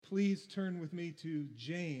please turn with me to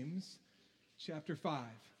James chapter 5.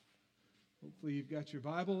 Hopefully you've got your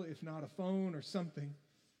Bible, if not a phone or something.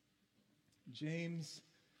 James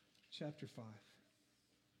chapter 5.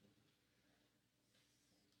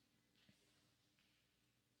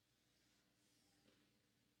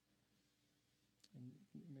 And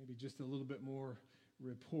maybe just a little bit more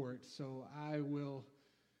report. So I will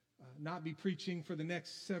not be preaching for the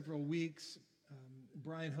next several weeks.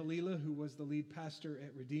 Brian Halila, who was the lead pastor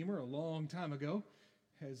at Redeemer a long time ago,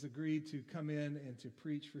 has agreed to come in and to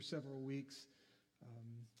preach for several weeks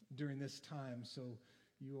during this time. So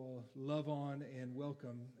you all love on and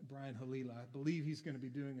welcome Brian Halila. I believe he's going to be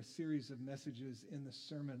doing a series of messages in the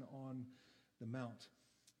Sermon on the Mount.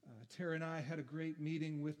 Tara and I had a great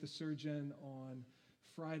meeting with the surgeon on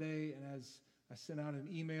Friday, and as I sent out an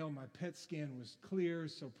email, my PET scan was clear,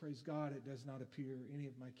 so praise God, it does not appear any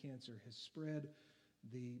of my cancer has spread.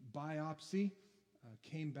 The biopsy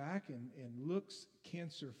came back and looks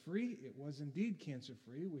cancer-free. It was indeed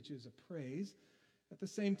cancer-free, which is a praise. At the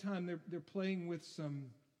same time, they're playing with some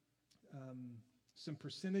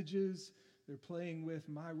percentages. They're playing with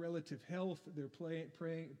my relative health. They're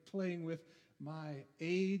playing with my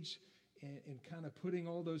age and kind of putting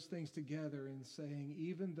all those things together and saying,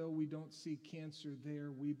 even though we don't see cancer there,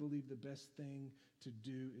 we believe the best thing to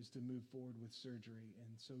do is to move forward with surgery.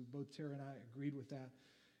 And so both Tara and I agreed with that.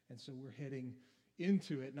 And so we're heading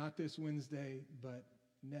into it, not this Wednesday, but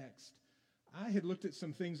next. I had looked at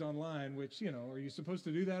some things online, which, are you supposed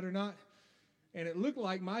to do that or not? And it looked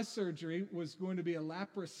like my surgery was going to be a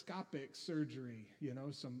laparoscopic surgery,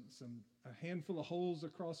 a handful of holes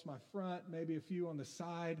across my front, maybe a few on the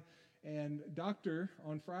side. And doctor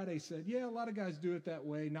on Friday said, yeah, a lot of guys do it that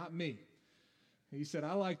way, not me. He said,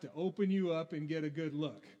 I like to open you up and get a good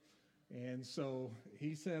look. And so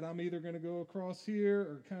he said, I'm either going to go across here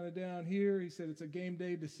or kind of down here. He said, it's a game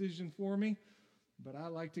day decision for me, but I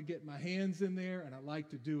like to get my hands in there and I like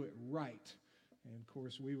to do it right. And of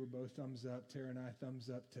course, we were both thumbs up, Tara and I thumbs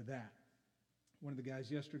up to that. One of the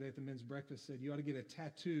guys yesterday at the men's breakfast said, you ought to get a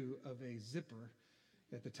tattoo of a zipper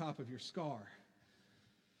at the top of your scar.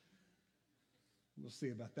 We'll see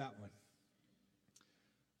about that one.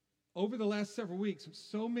 Over the last several weeks,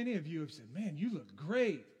 so many of you have said, man, you look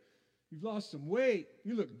great. You've lost some weight.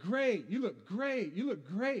 You look great. You look great. You look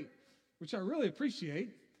great, which I really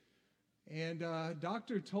appreciate. And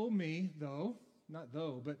doctor told me,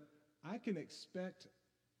 but I can expect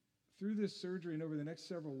through this surgery and over the next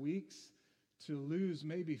several weeks to lose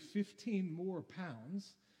maybe 15 more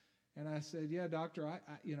pounds. And I said, yeah, doctor,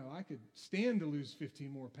 I could stand to lose 15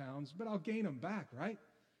 more pounds, but I'll gain them back, right?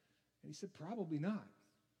 And he said, probably not.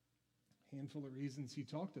 Handful of reasons he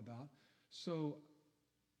talked about. So,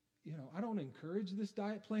 I don't encourage this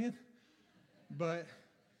diet plan, but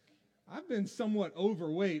I've been somewhat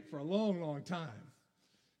overweight for a long, long time.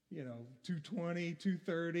 220,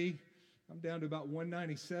 230. I'm down to about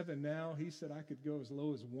 197 now. He said I could go as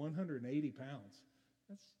low as 180 pounds.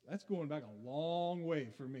 That's going back a long way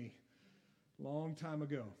for me. Long time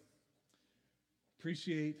ago.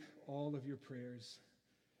 Appreciate all of your prayers.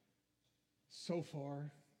 So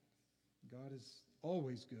far, God is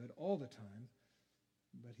always good all the time,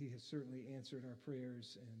 but he has certainly answered our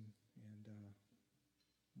prayers, and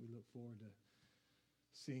we look forward to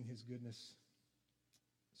seeing his goodness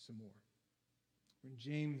some more. We're in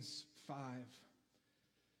James 5.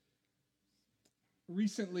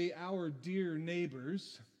 Recently, our dear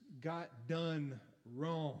neighbors got done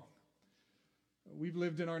wrong. We've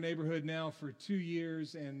lived in our neighborhood now for 2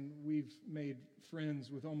 years, and we've made friends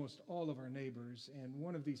with almost all of our neighbors. And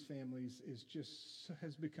one of these families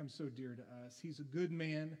has become so dear to us. He's a good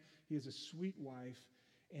man. He has a sweet wife,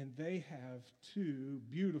 and they have 2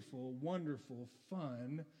 beautiful, wonderful,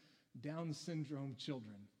 fun Down syndrome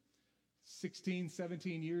children. 16,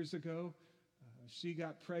 17 years ago, she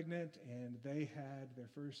got pregnant, and they had their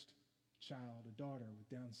first child, a daughter with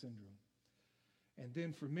Down syndrome. And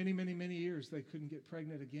then for many, many, many years, they couldn't get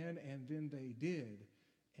pregnant again, and then they did.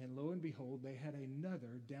 And lo and behold, they had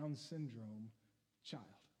another Down syndrome child.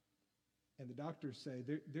 And the doctors say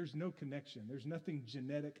there's no connection. There's nothing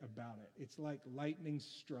genetic about it. It's like lightning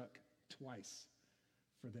struck twice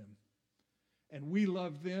for them. And we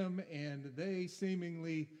love them, and they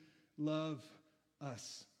seemingly love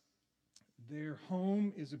us. Their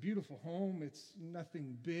home is a beautiful home. It's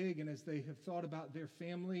nothing big. And as they have thought about their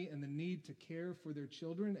family and the need to care for their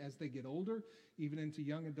children as they get older, even into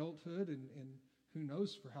young adulthood, and who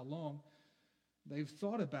knows for how long, they've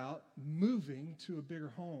thought about moving to a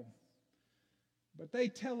bigger home. But they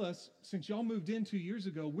tell us, since y'all moved in 2 years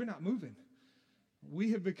ago, we're not moving.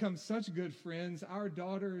 We have become such good friends. Our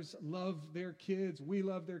daughters love their kids. We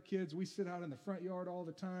love their kids. We sit out in the front yard all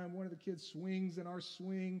the time. One of the kids swings in our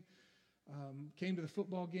swing. Came to the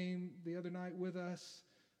football game the other night with us.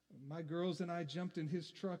 My girls and I jumped in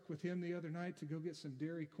his truck with him the other night to go get some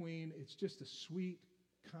Dairy Queen. It's just a sweet,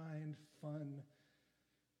 kind, fun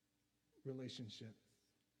relationship.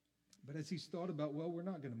 But as he's thought about, well, we're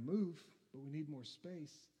not going to move, but we need more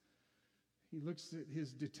space, he looks at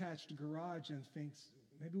his detached garage and thinks,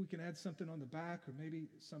 maybe we can add something on the back or maybe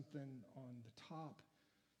something on the top.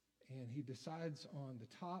 And he decides on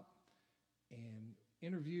the top and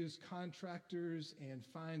interviews contractors and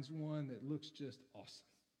finds one that looks just awesome.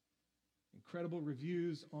 Incredible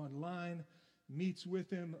reviews online, meets with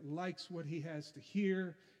him, likes what he has to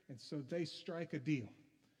hear, and so they strike a deal.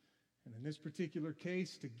 And in this particular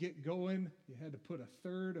case, to get going, you had to put a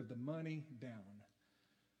third of the money down.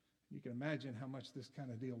 You can imagine how much this kind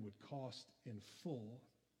of deal would cost in full.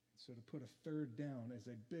 So to put a third down is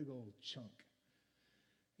a big old chunk.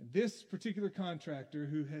 And this particular contractor,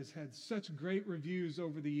 who has had such great reviews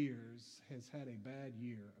over the years, has had a bad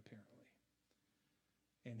year, apparently.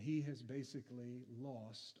 And he has basically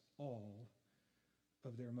lost all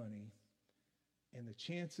of their money. And the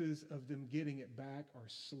chances of them getting it back are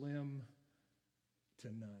slim to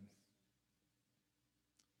none.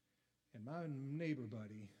 And my neighbor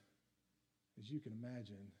buddy, as you can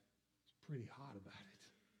imagine, is pretty hot about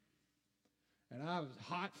it. And I was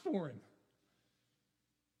hot for him.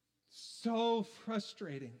 So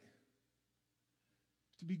frustrating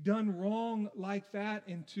to be done wrong like that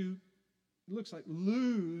and to, it looks like,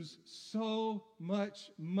 lose so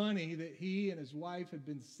much money that he and his wife had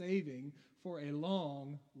been saving for a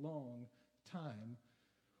long, long time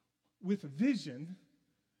with a vision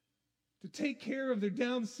to take care of their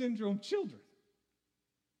Down syndrome children.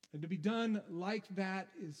 And to be done like that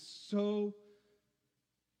is so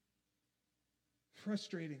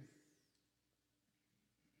frustrating.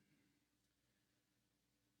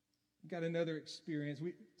 Got another experience.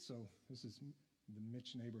 So this is the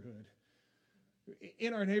Mitch neighborhood.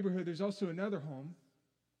 In our neighborhood, there's also another home.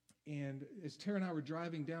 And as Tara and I were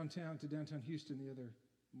driving downtown to downtown Houston the other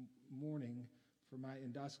morning for my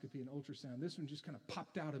endoscopy and ultrasound, this one just kind of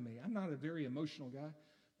popped out of me. I'm not a very emotional guy,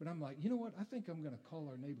 but I'm like, you know what? I think I'm going to call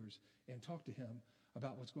our neighbors and talk to him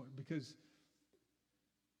about what's going on. Because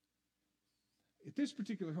at this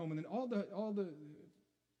particular home, and then all the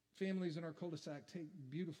families in our cul-de-sac take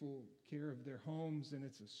beautiful care of their homes, and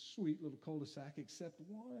it's a sweet little cul-de-sac, except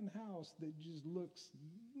one house that just looks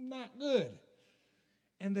not good.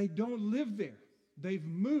 And they don't live there. They've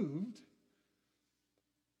moved,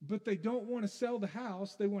 but they don't want to sell the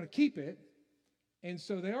house. They want to keep it. And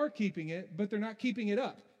so they are keeping it, but they're not keeping it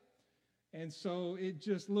up. And so it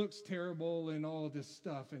just looks terrible and all of this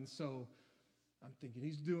stuff. And so I'm thinking,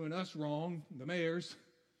 he's doing us wrong, the mayors.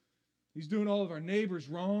 He's doing all of our neighbors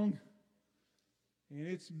wrong. And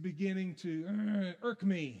it's beginning to irk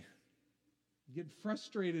me. Get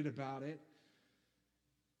frustrated about it.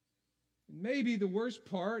 Maybe the worst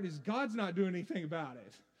part is God's not doing anything about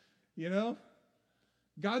it. You know?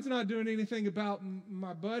 God's not doing anything about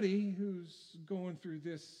my buddy who's going through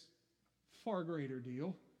this far greater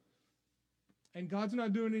deal. And God's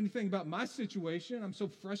not doing anything about my situation. I'm so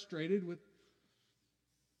frustrated with.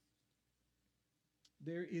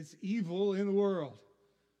 There is evil in the world.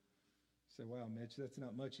 You say, wow, Mitch, that's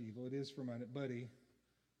not much evil. It is for my buddy,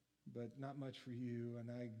 but not much for you, and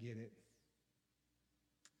I get it.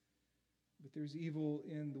 But there's evil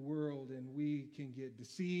in the world, and we can get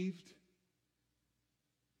deceived.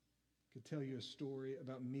 I could tell you a story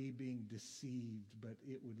about me being deceived, but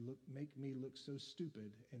it would make me look so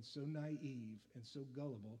stupid and so naive and so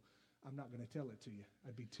gullible, I'm not going to tell it to you.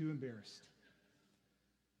 I'd be too embarrassed.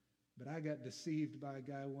 But I got deceived by a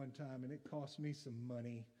guy one time, and it cost me some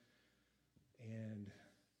money. And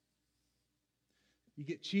you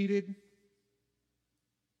get cheated.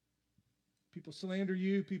 People slander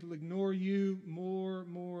you. People ignore you. More,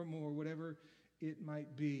 whatever it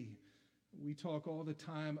might be. We talk all the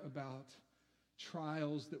time about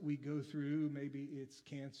trials that we go through. Maybe it's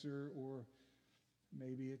cancer, or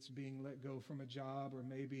maybe it's being let go from a job, or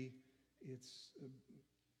maybe it's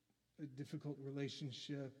a difficult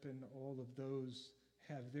relationship, and all of those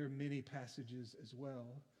have their many passages as well.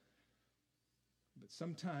 But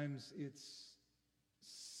sometimes it's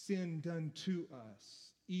sin done to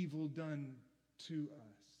us, evil done to us.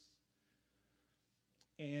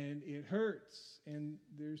 And it hurts, and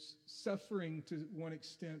there's suffering to one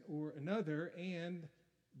extent or another, and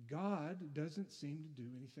God doesn't seem to do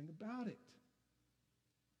anything about it.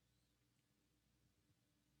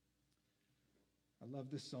 I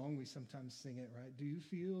love this song. We sometimes sing it, right? Do you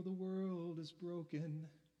feel the world is broken?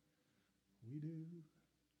 We do.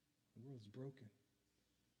 The world's broken.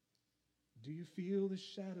 Do you feel the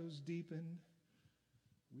shadows deepen?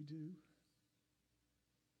 We do.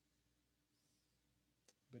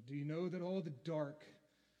 But do you know that all the dark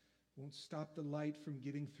won't stop the light from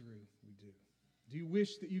getting through? We do. Do you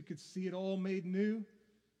wish that you could see it all made new?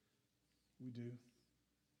 We do.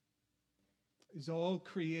 Is all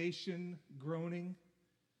creation groaning?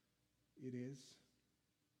 It is.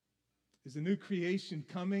 Is a new creation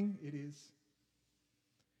coming? It is.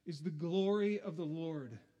 Is the glory of the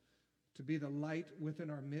Lord to be the light within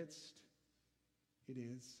our midst? It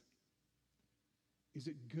is. Is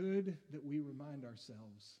it good that we remind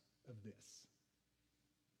ourselves of this?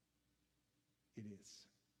 It is.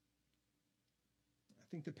 I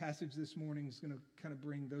think the passage this morning is going to kind of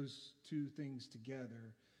bring those two things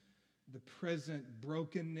together. The present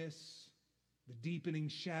brokenness, the deepening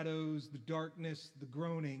shadows, the darkness, the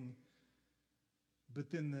groaning,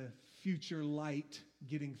 but then the future light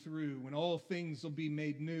getting through, when all things will be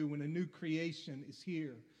made new, when a new creation is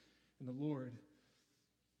here and the Lord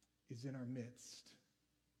is in our midst.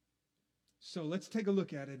 So let's take a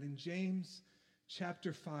look at it. In James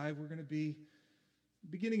chapter 5, we're going to be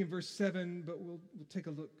beginning in verse 7, but we'll take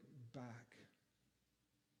a look back.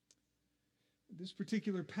 This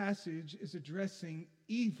particular passage is addressing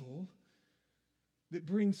evil that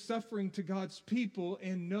brings suffering to God's people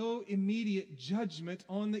and no immediate judgment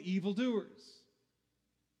on the evildoers.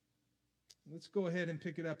 Let's go ahead and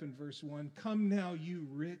pick it up in verse 1. Come now, you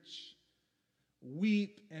rich,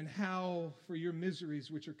 weep and howl for your miseries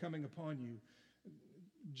which are coming upon you.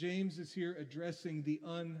 James is here addressing the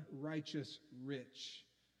unrighteous rich.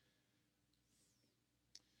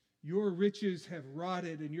 Your riches have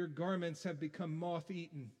rotted and your garments have become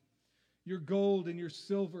moth-eaten. Your gold and your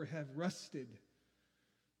silver have rusted.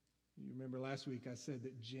 You remember last week I said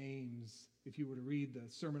that James, if you were to read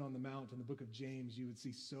the Sermon on the Mount in the book of James, you would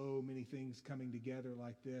see so many things coming together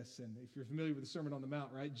like this. And if you're familiar with the Sermon on the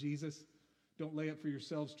Mount, right? Jesus, don't lay up for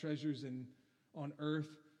yourselves treasures on earth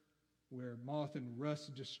where moth and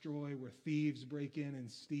rust destroy, where thieves break in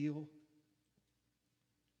and steal.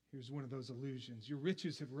 Here's one of those allusions. Your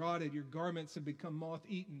riches have rotted, your garments have become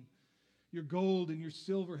moth-eaten. Your gold and your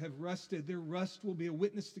silver have rusted. Their rust will be a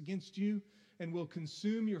witness against you and will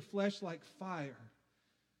consume your flesh like fire.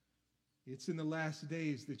 It's in the last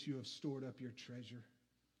days that you have stored up your treasure.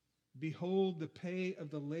 Behold, the pay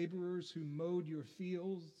of the laborers who mowed your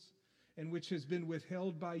fields and which has been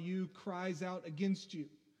withheld by you cries out against you.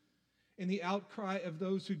 And the outcry of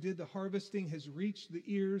those who did the harvesting has reached the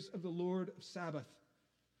ears of the Lord of Sabaoth.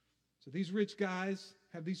 So these rich guys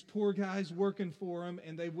have these poor guys working for them,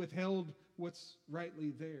 and they've withheld what's rightly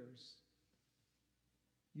theirs.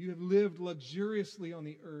 You have lived luxuriously on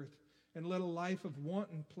the earth and led a life of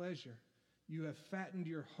wanton pleasure. You have fattened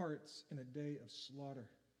your hearts in a day of slaughter.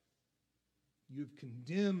 You have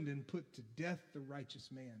condemned and put to death the righteous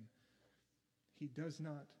man. He does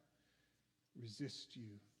not resist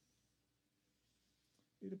you.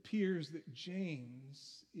 It appears that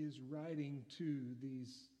James is writing to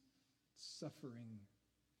these suffering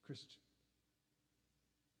Christians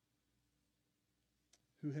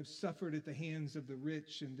who have suffered at the hands of the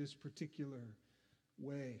rich in this particular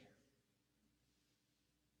way.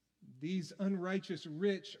 These unrighteous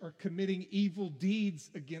rich are committing evil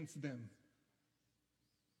deeds against them.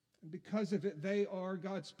 And because of it, they are,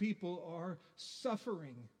 God's people, are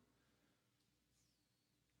suffering.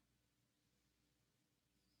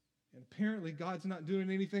 And apparently, God's not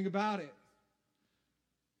doing anything about it.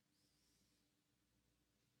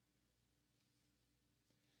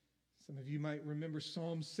 Some of you might remember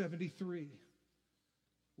Psalm 73,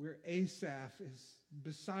 where Asaph is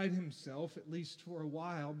beside himself, at least for a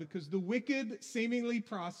while, because the wicked seemingly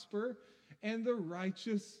prosper and the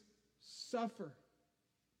righteous suffer.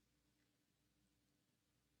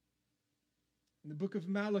 In the book of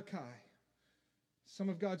Malachi, some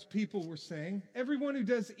of God's people were saying, everyone who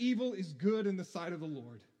does evil is good in the sight of the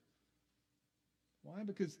Lord. Why?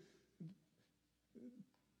 Because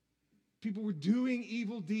people were doing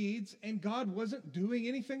evil deeds and God wasn't doing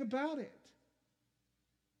anything about it.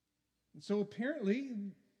 And so apparently,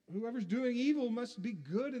 whoever's doing evil must be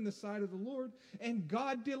good in the sight of the Lord, and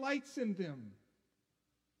God delights in them.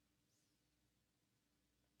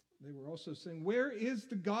 They were also saying, where is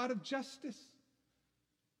the God of justice?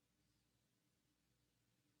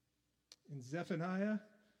 In Zephaniah,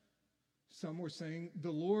 some were saying,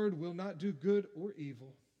 the Lord will not do good or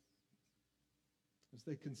evil. As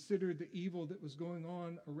they considered the evil that was going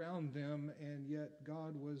on around them, and yet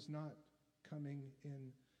God was not coming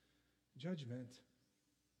in judgment.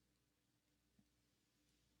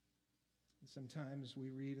 Sometimes we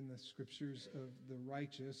read in the scriptures of the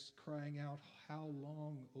righteous crying out, "How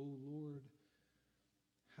long, O Lord?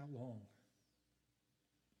 How long?"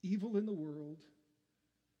 Evil in the world,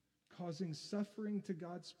 causing suffering to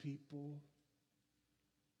God's people,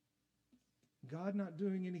 God not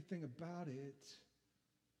doing anything about it,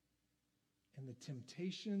 and the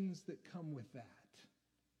temptations that come with that.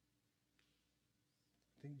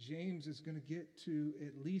 I think James is going to get to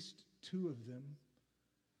at least two of them.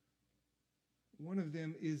 One of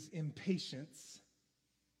them is impatience.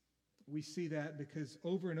 We see that because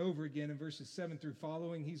over and over again in verses 7 through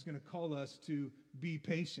following, he's going to call us to be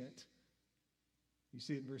patient. You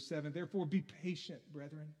see it in verse 7. Therefore, be patient,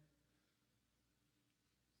 brethren.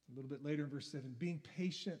 A little bit later in verse 7, being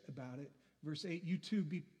patient about it. Verse 8, you too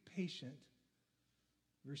be patient.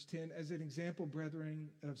 Verse 10, as an example, brethren,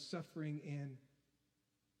 of suffering and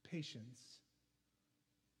patience.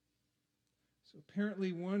 So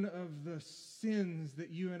apparently one of the sins that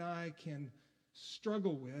you and I can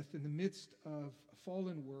struggle with in the midst of a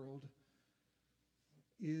fallen world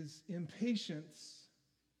is impatience.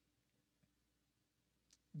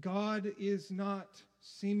 God is not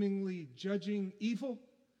seemingly judging evil,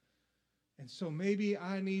 and so maybe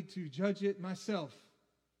I need to judge it myself.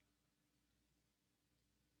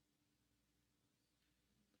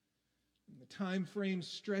 The time frame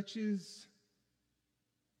stretches.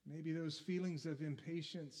 Maybe those feelings of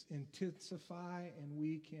impatience intensify, and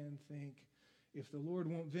we can think, if the Lord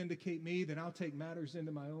won't vindicate me, then I'll take matters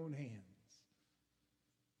into my own hands.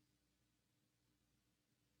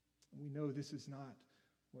 We know this is not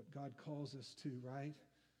what God calls us to, right?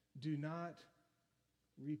 Do not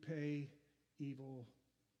repay evil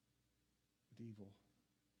with evil.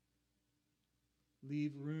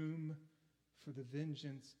 Leave room for the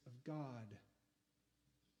vengeance of God.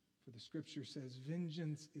 For the scripture says,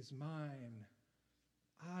 vengeance is mine.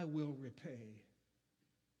 I will repay,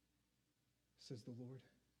 says the Lord.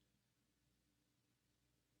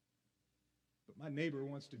 But my neighbor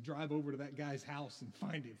wants to drive over to that guy's house and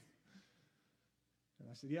find him. And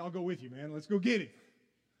I said, yeah, I'll go with you, man. Let's go get him.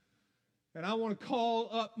 And I want to call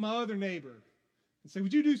up my other neighbor and say,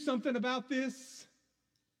 would you do something about this?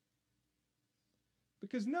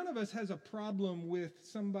 Because none of us has a problem with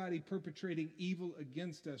somebody perpetrating evil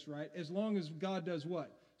against us, right? As long as God does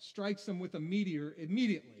what? Strikes them with a meteor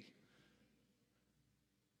immediately.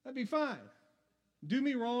 That'd be fine. Do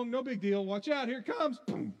me wrong, no big deal. Watch out, here it comes.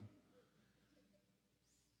 Boom.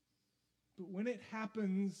 But when it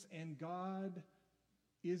happens and God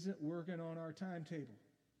isn't working on our timetable,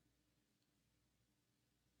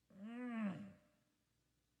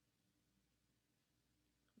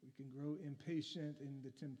 we can grow impatient, and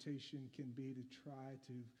the temptation can be to try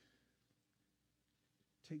to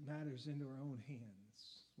take matters into our own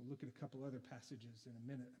hands. We'll look at a couple other passages in a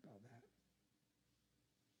minute about that.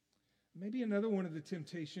 Maybe another one of the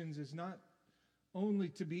temptations is not only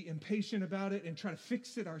to be impatient about it and try to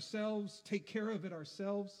fix it ourselves, take care of it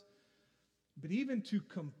ourselves, but even to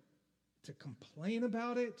complain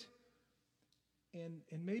about it and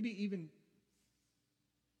maybe even,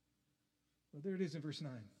 well, there it is in verse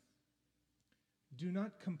 9. Do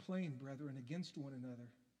not complain, brethren, against one another,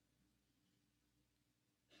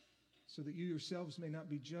 so that you yourselves may not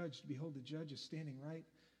be judged. Behold, the judge is standing right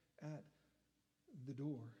at the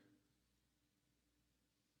door.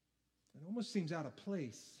 It almost seems out of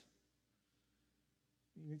place.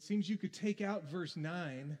 It seems you could take out verse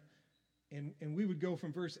 9 and we would go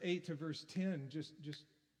from verse 8 to verse 10 just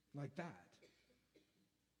like that.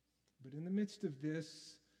 But in the midst of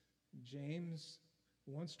this, James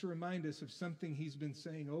wants to remind us of something he's been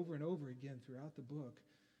saying over and over again throughout the book.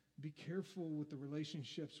 Be careful with the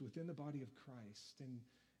relationships within the body of Christ.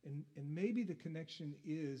 And maybe the connection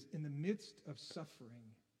is in the midst of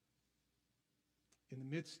suffering, in the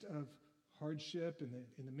midst of hardship,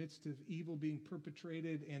 in the midst of evil being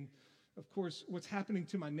perpetrated. And of course, what's happening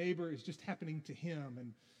to my neighbor is just happening to him.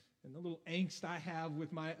 And the little angst I have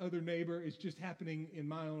with my other neighbor is just happening in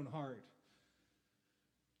my own heart.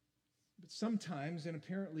 But sometimes, and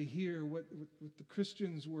apparently here, what the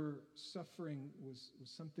Christians were suffering was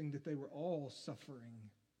something that they were all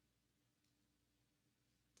suffering.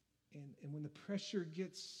 And when the pressure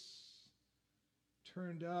gets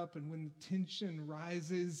turned up and when the tension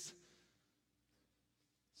rises,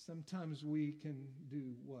 sometimes we can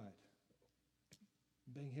do what?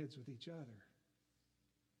 Bang heads with each other.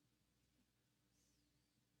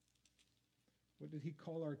 What did he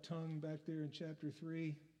call our tongue back there in chapter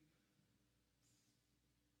 3?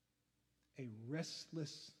 A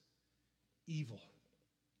restless evil,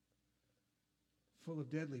 full of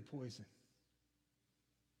deadly poison.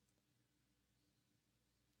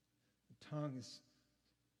 The tongue is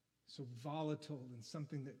so volatile and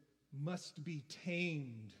something that must be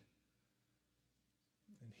tamed.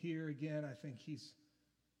 And here again, I think he's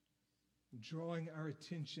drawing our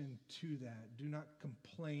attention to that. Do not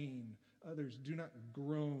complain. Others, do not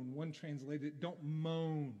groan. One translated it, don't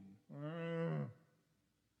moan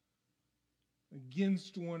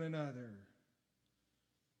against one another.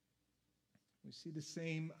 We see the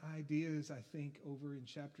same ideas, I think, over in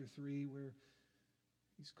chapter 3, where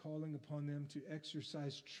he's calling upon them to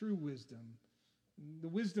exercise true wisdom. The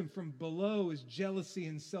wisdom from below is jealousy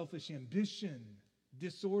and selfish ambition,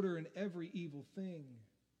 disorder and every evil thing.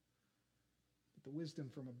 But the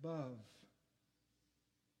wisdom from above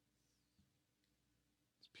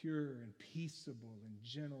is pure and peaceable and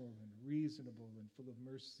gentle and reasonable and full of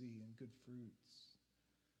mercy and good fruits.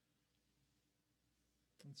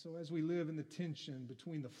 And so as we live in the tension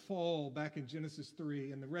between the fall back in Genesis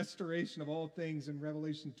 3 and the restoration of all things in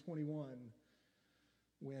Revelation 21,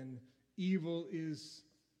 when evil is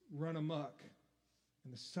run amok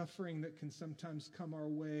and the suffering that can sometimes come our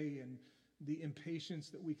way and the impatience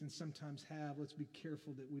that we can sometimes have, let's be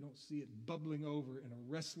careful that we don't see it bubbling over in a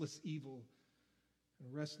restless evil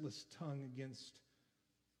and a restless tongue against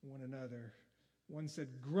one another. One said,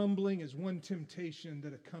 grumbling is one temptation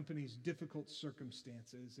that accompanies difficult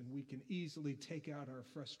circumstances, and we can easily take out our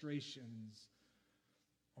frustrations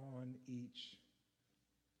on each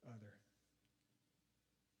other.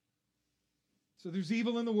 So there's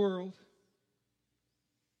evil in the world.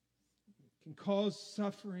 It can cause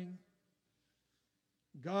suffering.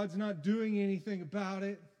 God's not doing anything about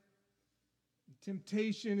it. The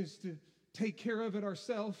temptation is to take care of it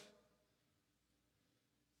ourselves.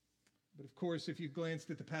 But of course, if you've glanced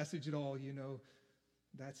at the passage at all, you know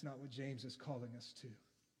that's not what James is calling us to.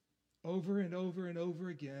 Over and over and over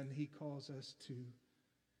again, he calls us to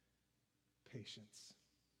patience.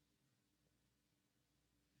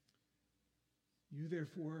 You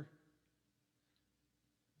therefore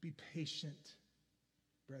be patient,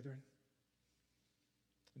 brethren,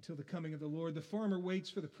 until the coming of the Lord. The farmer waits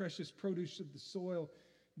for the precious produce of the soil,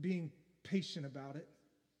 being patient about it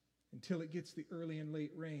until it gets the early and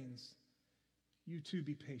late rains. You too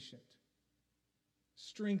be patient.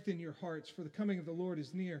 Strengthen your hearts, for the coming of the Lord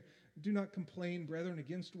is near. Do not complain, brethren,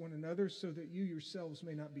 against one another, so that you yourselves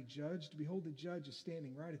may not be judged. Behold, the judge is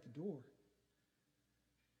standing right at the door.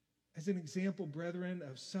 As an example, brethren,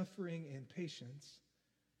 of suffering and patience,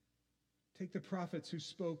 take the prophets who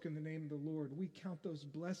spoke in the name of the Lord. We count those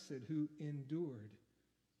blessed who endured.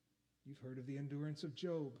 You've heard of the endurance of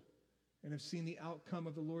Job and have seen the outcome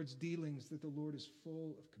of the Lord's dealings, that the Lord is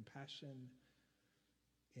full of compassion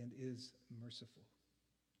and is merciful.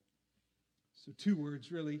 So 2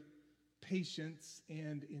 words, really, patience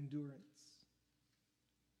and endurance.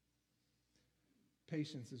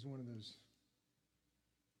 Patience is one of those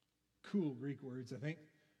cool Greek words, I think.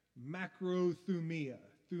 Macrothumia.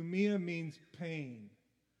 Thumia means pain.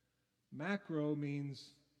 Macro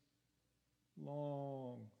means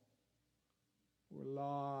long or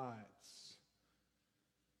lots.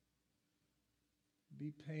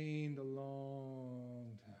 Be pained a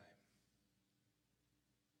long time.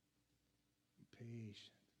 Be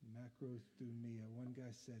patient. Macrothumia. One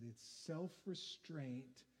guy said it's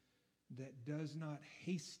self-restraint that does not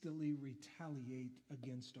hastily retaliate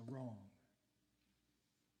against a wrong.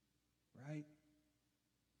 Right?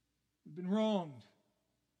 We've been wronged.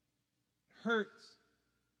 It hurts.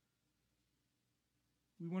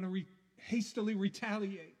 We want to hastily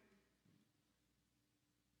retaliate.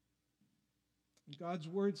 And God's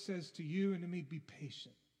word says to you and to me, be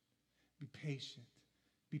patient. Be patient.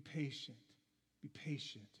 Be patient. Be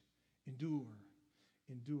patient. Endure.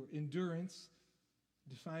 Endure. Endurance,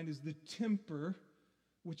 defined as the temper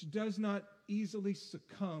which does not easily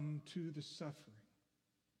succumb to the suffering.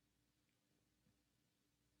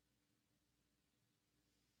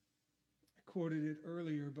 I quoted it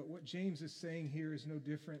earlier, but what James is saying here is no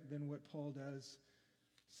different than what Paul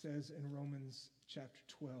says in Romans chapter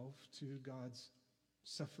 12 to God's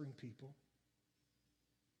suffering people.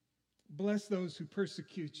 Bless those who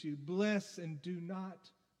persecute you. Bless and do not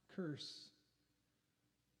curse.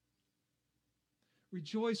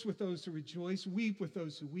 Rejoice with those who rejoice. Weep with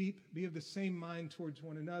those who weep. Be of the same mind towards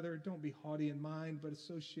one another. Don't be haughty in mind, but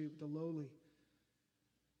associate with the lowly.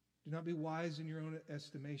 Do not be wise in your own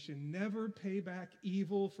estimation. Never pay back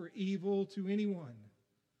evil for evil to anyone.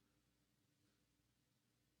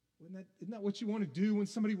 Isn't that what you want to do when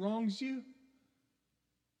somebody wrongs you?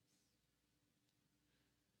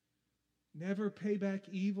 Never pay back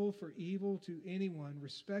evil for evil to anyone.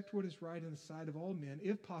 Respect what is right in the sight of all men.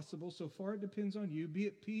 If possible, so far it depends on you, be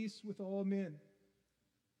at peace with all men.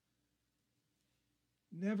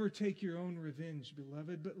 Never take your own revenge,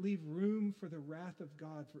 beloved, but leave room for the wrath of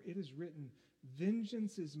God, for it is written,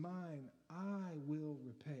 'Vengeance is mine, I will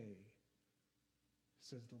repay,'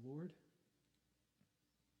 says the Lord."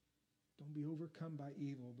 Don't be overcome by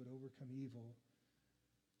evil, but overcome evil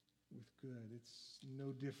with good. It's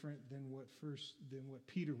no different than what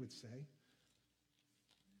Peter would say.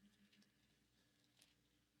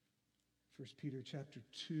 1 Peter chapter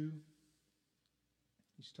 2.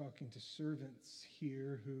 He's talking to servants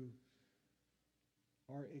here who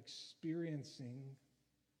are experiencing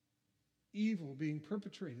evil being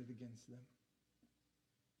perpetrated against them.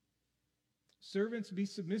 "Servants, be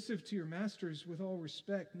submissive to your masters with all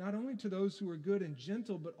respect, not only to those who are good and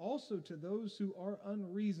gentle, but also to those who are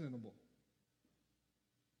unreasonable.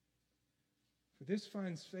 For this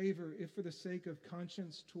finds favor if for the sake of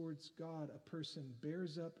conscience towards God a person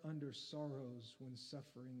bears up under sorrows when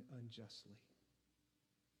suffering unjustly."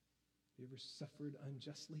 You ever suffered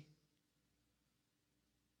unjustly?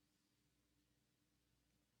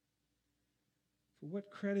 "For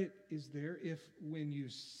what credit is there if when you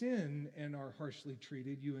sin and are harshly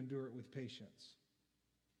treated, you endure it with patience?"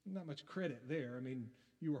 Not much credit there. I mean,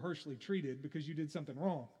 you were harshly treated because you did something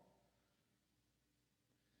wrong.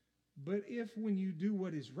 "But if when you do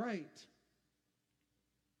what is right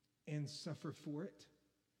and suffer for it,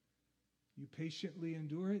 you patiently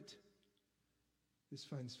endure it, this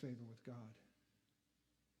finds favor with God.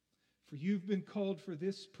 For you've been called for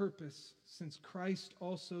this purpose, since Christ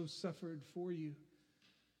also suffered for you,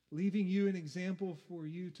 leaving you an example for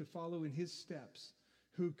you to follow in his steps,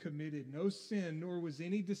 who committed no sin, nor was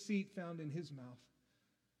any deceit found in his mouth.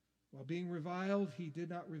 While being reviled, he did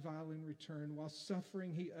not revile in return. While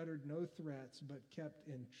suffering, he uttered no threats, but kept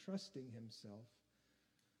entrusting himself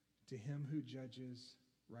to him who judges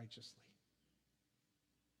righteously."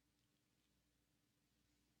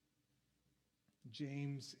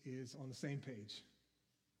 James is on the same page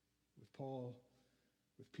with Paul,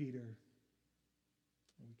 with Peter,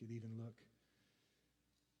 and we could even look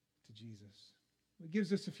to Jesus. It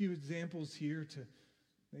gives us a few examples here to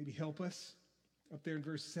maybe help us. Up there in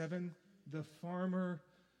verse 7, the farmer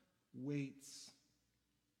waits.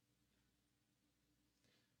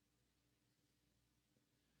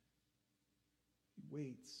 He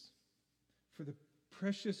waits for the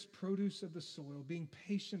precious produce of the soil, being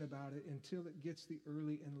patient about it until it gets the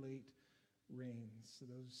early and late rains. So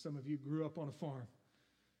some of you grew up on a farm,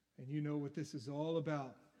 and you know what this is all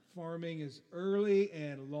about. Farming is early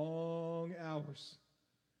and long hours.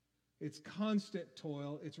 It's constant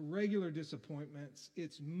toil. It's regular disappointments.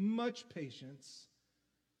 It's much patience,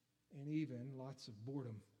 and even lots of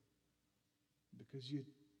boredom. Because you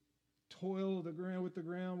toil the ground with the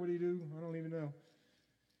ground. What do? I don't even know.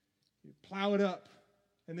 You plow it up,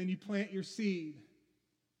 and then you plant your seed,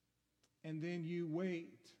 and then you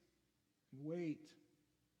wait and wait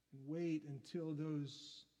and wait until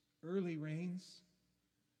those early rains.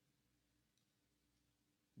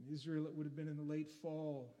 In Israel, it would have been in the late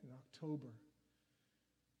fall, in October.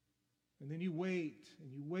 And then you wait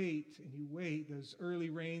and you wait and you wait. Those early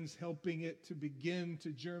rains helping it to begin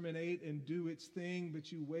to germinate and do its thing,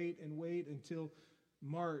 but you wait and wait until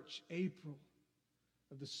March, April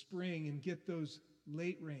of the spring and get those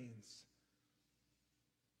late rains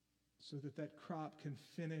so that that crop can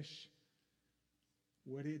finish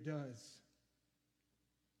what it does.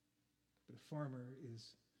 But a farmer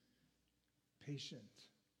is patient.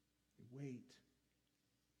 They wait.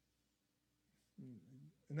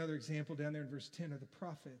 Another example down there in verse 10 are the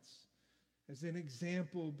prophets. As an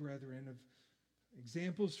example, brethren, of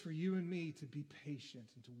examples for you and me to be patient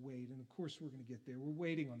and to wait. And of course, we're going to get there. We're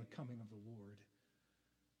waiting on the coming of the Lord.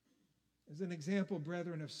 As an example,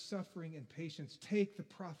 brethren, of suffering and patience, take the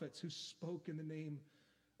prophets who spoke in the name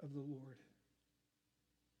of the Lord.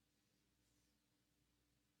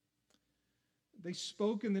 They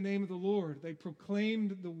spoke in the name of the Lord. They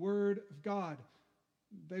proclaimed the word of God.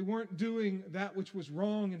 They weren't doing that which was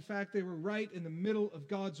wrong. In fact, they were right in the middle of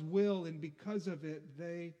God's will, and because of it,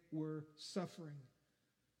 they were suffering.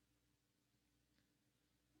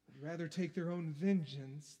 Rather take their own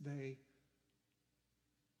vengeance, they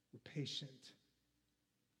were patient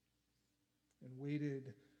and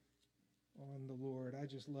waited on the Lord. I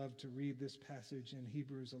just love to read this passage in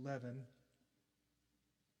Hebrews 11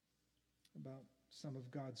 about some of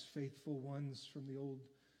God's faithful ones from the Old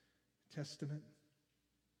Testament.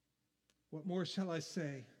 What more shall I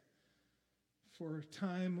say? For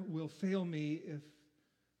time will fail me if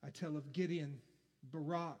I tell of Gideon,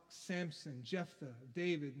 Barak, Samson, Jephthah,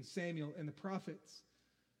 David, and Samuel, and the prophets,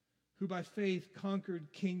 who by faith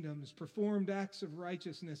conquered kingdoms, performed acts of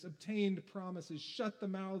righteousness, obtained promises, shut the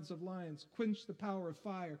mouths of lions, quenched the power of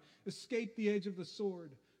fire, escaped the edge of the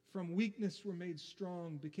sword, from weakness were made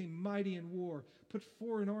strong, became mighty in war, put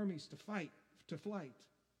foreign armies to flight.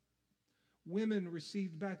 Women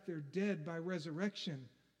received back their dead by resurrection.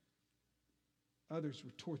 Others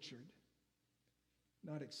were tortured,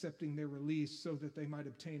 not accepting their release so that they might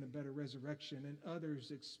obtain a better resurrection. And others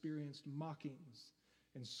experienced mockings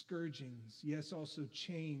and scourgings, yes, also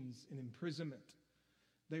chains and imprisonment.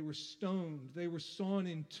 They were stoned. They were sawn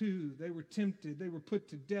in two. They were tempted. They were put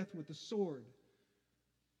to death with the sword.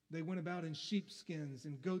 They went about in sheepskins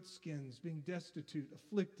and goatskins, being destitute,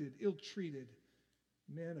 afflicted, ill-treated,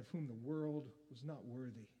 men of whom the world was not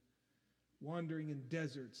worthy, wandering in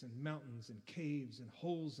deserts and mountains and caves and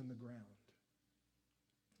holes in the ground.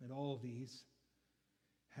 And all these,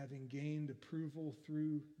 having gained approval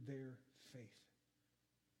through their faith,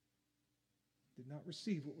 did not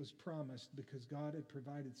receive what was promised, because God had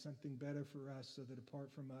provided something better for us, so that apart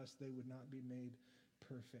from us they would not be made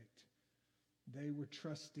perfect. They were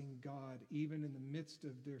trusting God even in the midst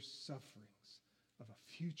of their sufferings of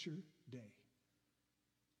a future day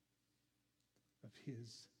of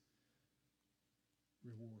his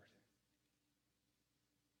reward.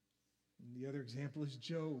 And the other example is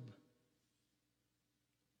Job.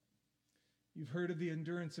 You've heard of the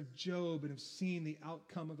endurance of Job and have seen the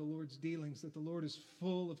outcome of the Lord's dealings, that the Lord is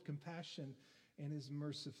full of compassion and is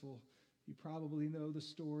merciful. You probably know the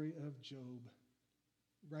story of Job,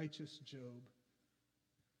 righteous Job,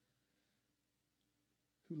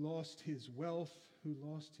 who lost his wealth, who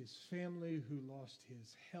lost his family, who lost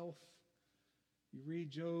his health. You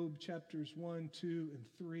read Job chapters 1, 2, and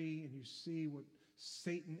 3, and you see what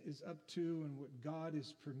Satan is up to and what God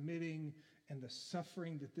is permitting and the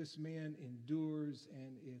suffering that this man endures,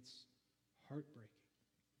 and it's heartbreaking.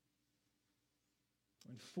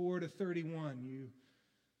 In 4-31, you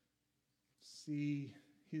see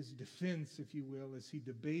his defense, if you will, as he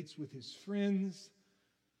debates with his friends,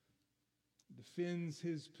 defends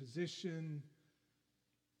his position.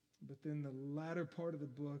 But then the latter part of the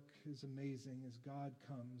book is amazing as God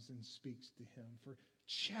comes and speaks to him. For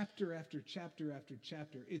chapter after chapter after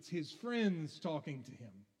chapter, it's his friends talking to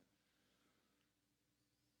him.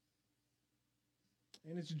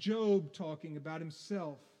 And it's Job talking about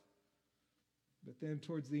himself. But then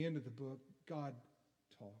towards the end of the book, God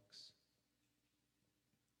talks.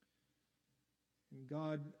 And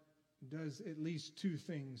God does at least two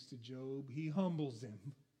things to Job. He humbles him.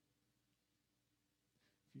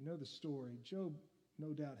 If you know the story, Job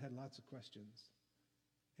no doubt had lots of questions,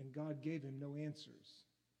 and God gave him no answers.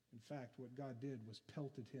 In fact, what God did was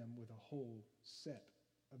pelted him with a whole set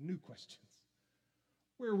of new questions.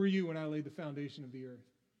 Where were you when I laid the foundation of the earth?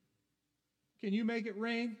 Can you make it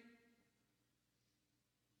rain?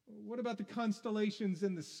 What about the constellations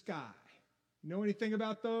in the sky? Know anything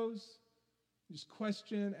about those? Just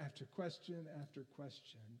question after question after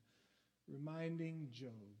question, reminding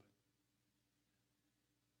Job,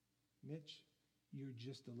 Mitch, you're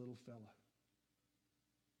just a little fella.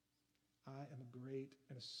 I am a great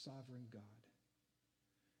and a sovereign God.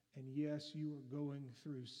 And yes, you are going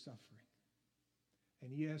through suffering.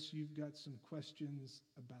 And yes, you've got some questions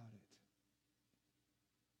about it.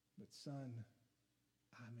 But son,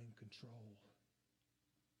 I'm in control.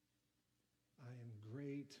 I am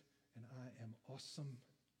great and I am awesome.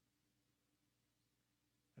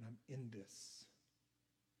 And I'm in this.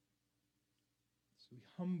 So he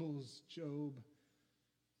humbles Job,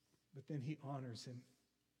 but then he honors him.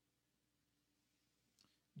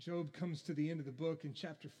 Job comes to the end of the book in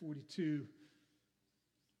chapter 42.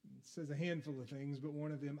 It says a handful of things, but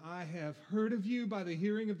one of them, I have heard of you by the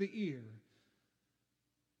hearing of the ear,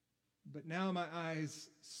 but now my eyes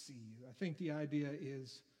see you. I think the idea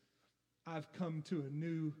is I've come to a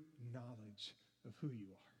new knowledge of who you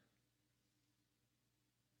are.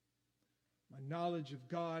 My knowledge of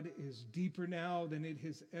God is deeper now than it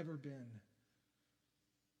has ever been.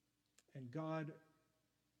 And God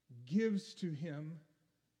gives to him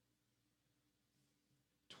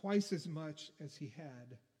twice as much as he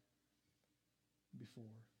had before.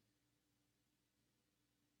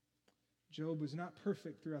 Job was not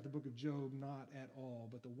perfect throughout the book of Job, not at all.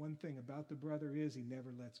 But the one thing about the brother is he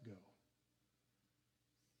never lets go.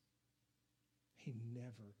 He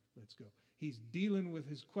never lets go. He's dealing with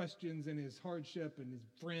his questions and his hardship and his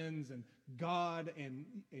friends and God, and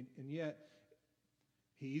yet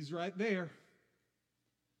he's right there,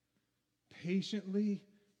 patiently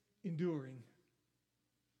enduring.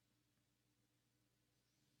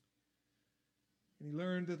 And he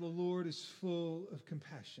learned that the Lord is full of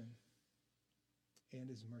compassion and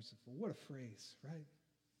is merciful. What a phrase, right?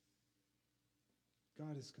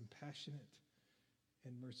 God is compassionate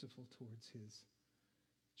and merciful towards his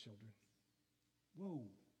children. Whoa.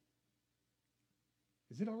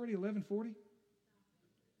 Is it already 11:40?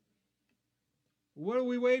 What are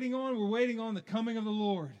we waiting on? We're waiting on the coming of the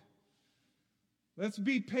Lord. Let's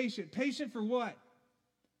be patient. Patient for what?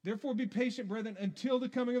 Therefore be patient, brethren, until the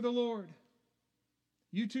coming of the Lord.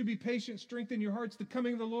 You too be patient, strengthen your hearts. The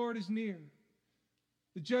coming of the Lord is near.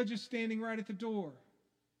 The judge is standing right at the door.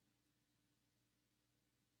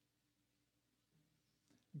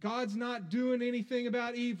 God's not doing anything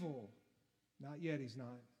about evil. Not yet, he's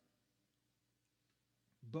not.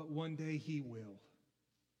 But one day he will.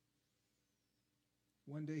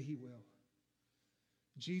 One day he will.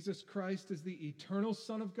 Jesus Christ is the eternal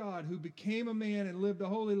Son of God who became a man and lived a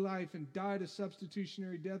holy life and died a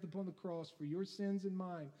substitutionary death upon the cross for your sins and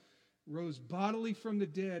mine, rose bodily from the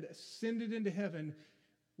dead, ascended into heaven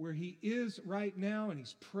where he is right now, and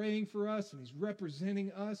he's praying for us, and he's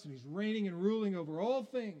representing us, and he's reigning and ruling over all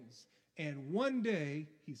things. And one day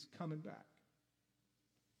he's coming back.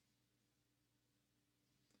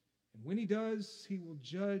 And when he does, he will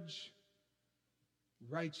judge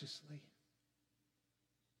righteously.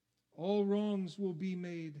 All wrongs will be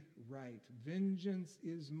made right. Vengeance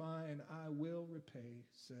is mine, I will repay,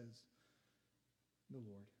 says the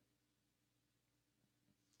Lord.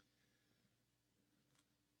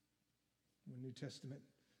 One New Testament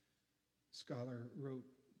scholar wrote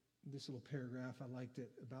this little paragraph. I liked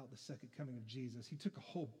it, about the second coming of Jesus. He took a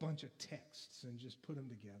whole bunch of texts and just put them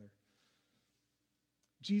together.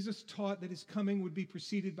 Jesus taught that his coming would be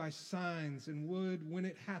preceded by signs and would, when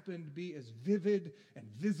it happened, be as vivid and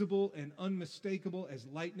visible and unmistakable as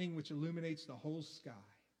lightning which illuminates the whole sky.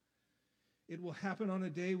 It will happen on a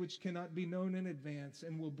day which cannot be known in advance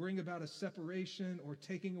and will bring about a separation or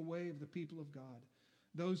taking away of the people of God.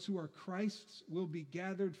 Those who are Christ's will be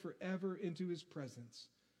gathered forever into his presence,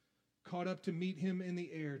 caught up to meet him in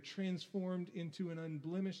the air, transformed into an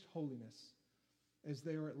unblemished holiness, as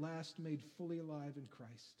they are at last made fully alive in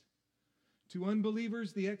Christ. To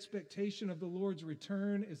unbelievers, the expectation of the Lord's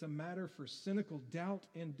return is a matter for cynical doubt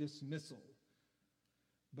and dismissal.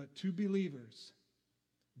 But to believers,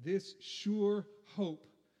 this sure hope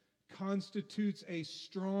constitutes a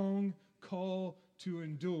strong call to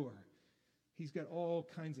endure. He's got all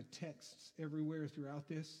kinds of texts everywhere throughout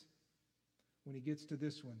this when he gets to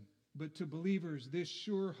this one. But to believers, this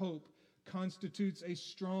sure hope constitutes a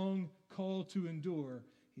strong call to endure.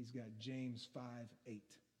 He's got James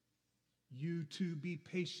 5:8. You too be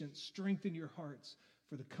patient, strengthen your hearts,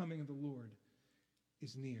 for the coming of the Lord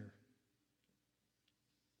is near.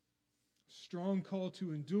 Strong call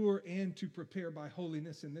to endure and to prepare by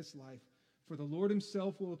holiness in this life, for the Lord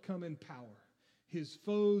himself will come in power. His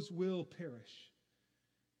foes will perish.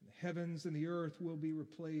 The heavens and the earth will be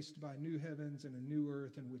replaced by new heavens and a new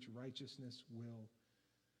earth in which righteousness will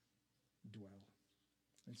dwell.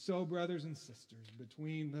 And so, brothers and sisters,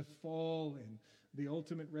 between the fall and the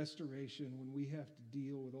ultimate restoration, when we have to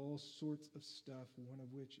deal with all sorts of stuff, one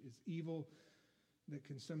of which is evil that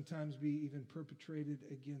can sometimes be even perpetrated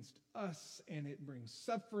against us, and it brings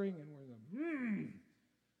suffering, and we're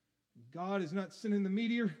God is not sending the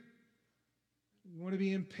meteor. We want to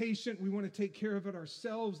be impatient. We want to take care of it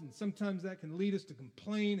ourselves, and sometimes that can lead us to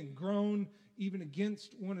complain and groan even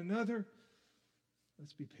against one another.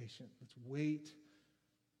 Let's be patient. Let's wait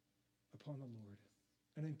upon the Lord.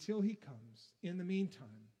 And until he comes, in the meantime,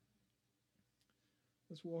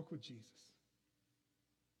 let's walk with Jesus.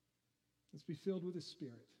 Let's be filled with his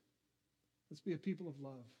Spirit. Let's be a people of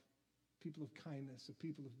love, people of kindness, a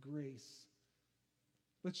people of grace.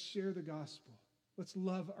 Let's share the gospel. Let's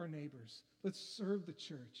love our neighbors. Let's serve the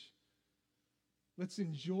church. Let's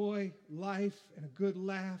enjoy life and a good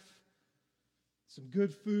laugh, some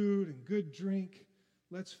good food and good drink.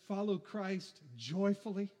 Let's follow Christ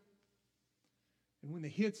joyfully. And when the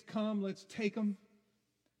hits come, let's take them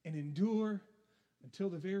and endure until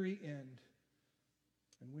the very end.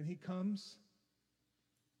 And when he comes,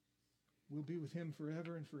 we'll be with him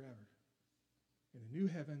forever and forever, in a new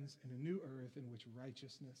heavens and a new earth in which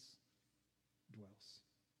righteousness dwells.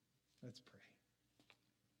 Let's pray.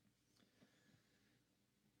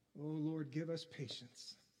 Oh Lord, give us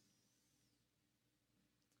patience.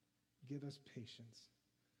 Give us patience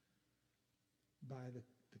by the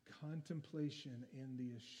contemplation and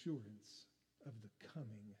the assurance of the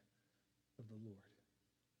coming of the Lord.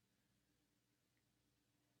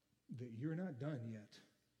 That you're not done yet.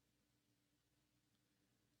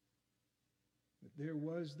 That there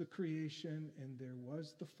was the creation and there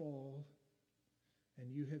was the fall,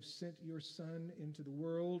 And you have sent your Son into the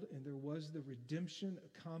world, and there was the redemption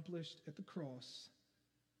accomplished at the cross.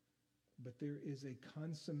 But there is a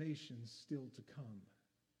consummation still to come.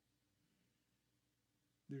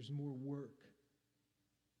 There's more work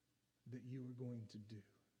that you are going to do.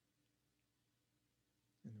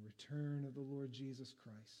 In the return of the Lord Jesus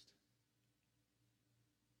Christ,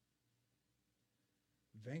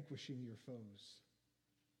 vanquishing your foes,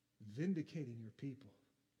 vindicating your people,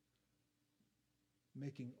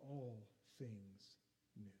 making all things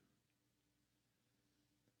new.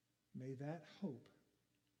 May that hope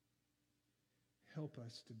help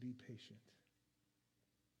us to be patient,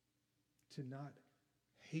 to not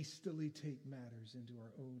hastily take matters into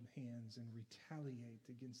our own hands and retaliate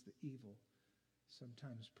against the evil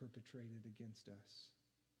sometimes perpetrated against us.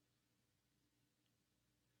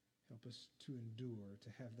 Help us to endure, to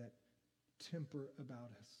have that temper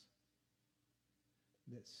about us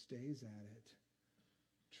that stays at it,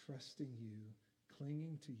 trusting you,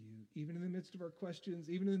 clinging to you, even in the midst of our questions,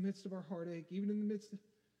 even in the midst of our heartache, even in the midst of,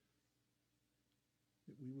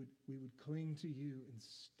 that we would cling to you and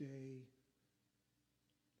stay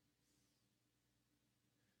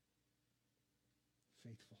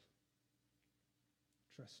faithful,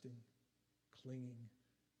 trusting, clinging,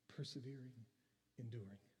 persevering,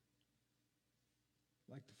 enduring,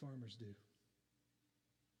 like the farmers do,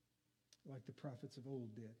 like the prophets of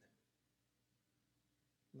old did,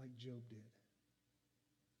 like Job did.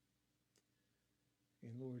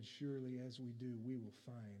 And Lord, surely as we do, we will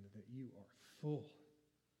find that you are full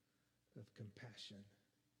of compassion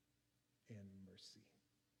and mercy.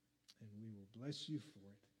 And we will bless you for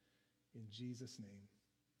it. In Jesus' name,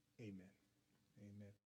 amen. Amen.